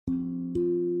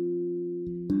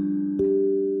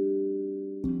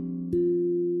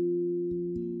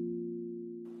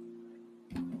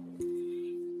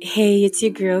Hey, it's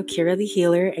your girl, Kira the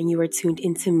Healer, and you are tuned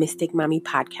into Mystic Mommy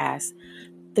Podcast.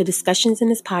 The discussions in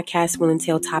this podcast will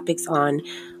entail topics on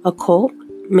occult,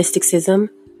 mysticism,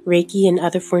 Reiki and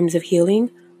other forms of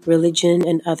healing, religion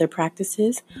and other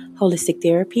practices, holistic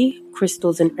therapy,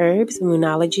 crystals and herbs,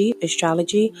 moonology,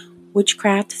 astrology,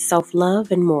 witchcraft,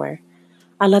 self-love, and more.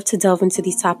 I love to delve into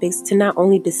these topics to not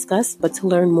only discuss, but to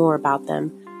learn more about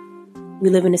them. We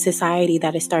live in a society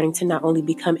that is starting to not only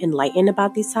become enlightened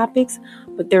about these topics,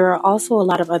 but there are also a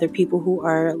lot of other people who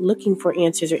are looking for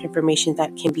answers or information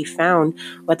that can be found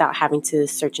without having to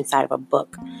search inside of a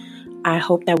book. I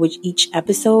hope that with each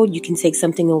episode, you can take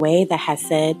something away that has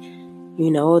said,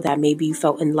 that maybe you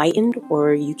felt enlightened,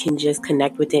 or you can just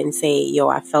connect with it and say, yo,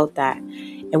 I felt that.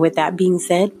 And with that being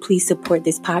said, please support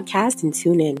this podcast and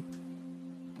tune in.